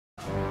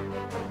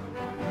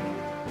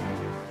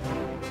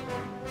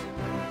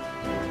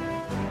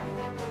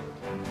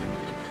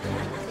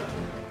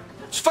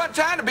a fun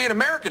time to be an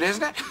American,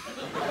 isn't it?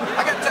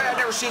 I gotta tell you, I've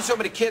never seen so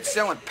many kids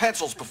selling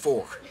pencils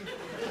before.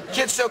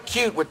 Kids so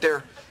cute with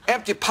their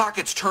empty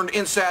pockets turned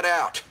inside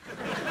out.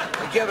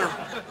 Together,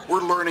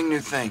 we're learning new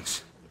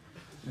things.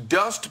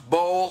 Dust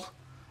Bowl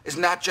is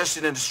not just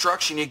an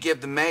instruction you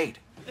give the maid.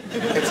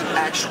 It's an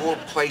actual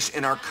place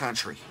in our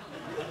country.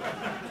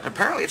 And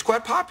apparently, it's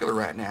quite popular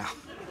right now.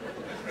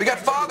 We got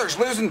fathers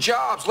losing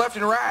jobs left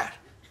and right.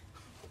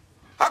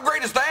 How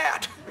great is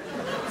that?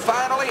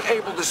 Finally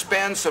able to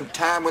spend some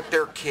time with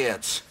their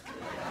kids.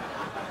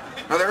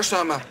 Now, there are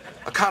some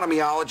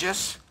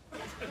economiologists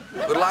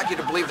who would like you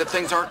to believe that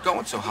things aren't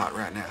going so hot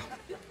right now.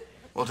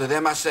 Well, to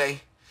them I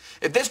say,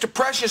 if this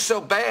depression is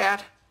so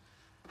bad,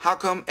 how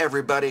come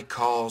everybody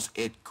calls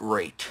it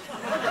great?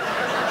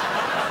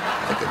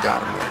 I think I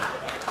got him there.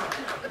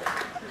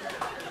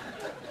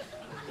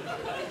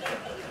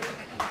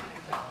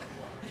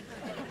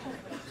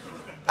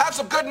 I have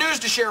some good news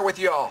to share with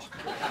you all.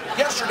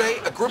 Yesterday,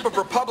 a group of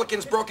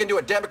Republicans broke into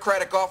a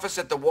Democratic office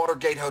at the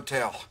Watergate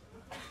Hotel.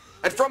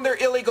 And from their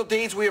illegal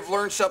deeds, we have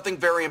learned something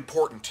very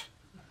important.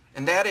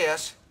 And that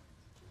is,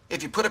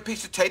 if you put a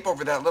piece of tape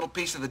over that little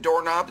piece of the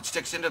doorknob that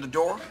sticks into the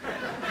door,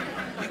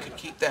 you can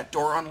keep that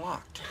door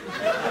unlocked.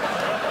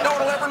 No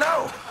one will ever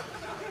know.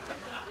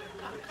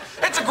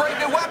 It's a great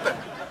new weapon.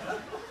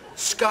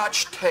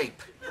 Scotch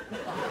tape.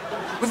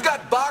 We've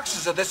got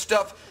boxes of this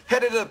stuff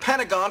headed to the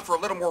Pentagon for a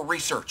little more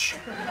research.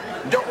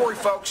 And don't worry,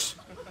 folks.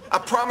 I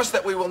promise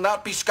that we will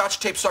not be Scotch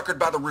tape suckered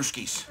by the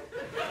Ruskies.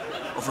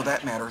 Or for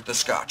that matter, the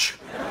Scotch.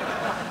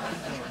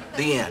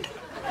 The end.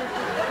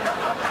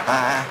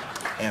 I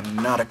am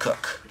not a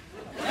cook.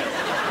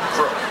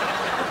 Crook.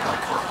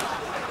 Not crook.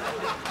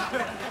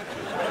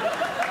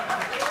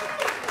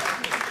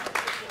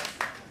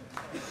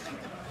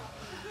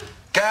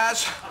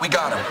 Guys, we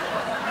got him.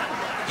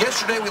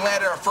 Yesterday, we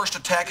landed our first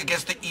attack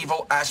against the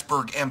evil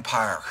Asperg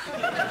Empire.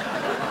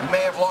 We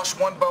may have lost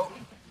one boat,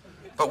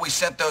 but we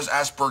sent those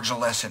Aspergs a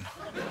lesson.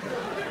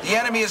 The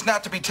enemy is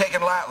not to be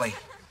taken lightly.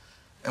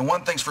 And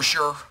one thing's for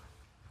sure,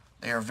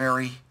 they are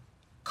very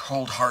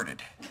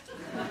cold-hearted.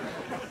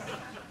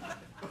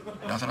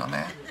 Nothing on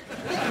that?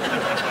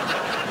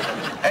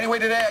 Anyway,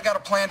 today I got a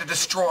plan to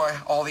destroy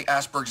all the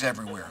Aspergs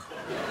everywhere.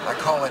 I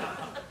call it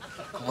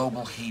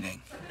global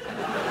heating.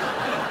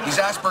 These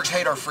Aspergs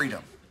hate our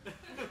freedom.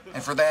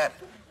 And for that,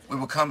 we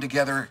will come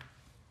together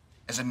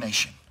as a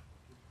nation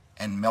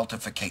and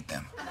meltificate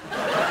them.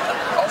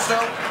 Also,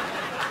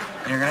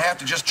 and you're going to have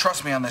to just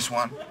trust me on this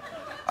one,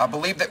 I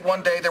believe that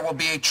one day there will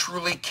be a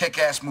truly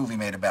kick-ass movie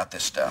made about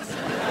this stuff.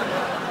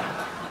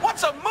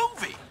 What's a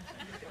movie?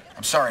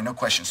 I'm sorry, no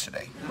questions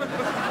today.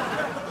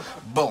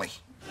 Bully.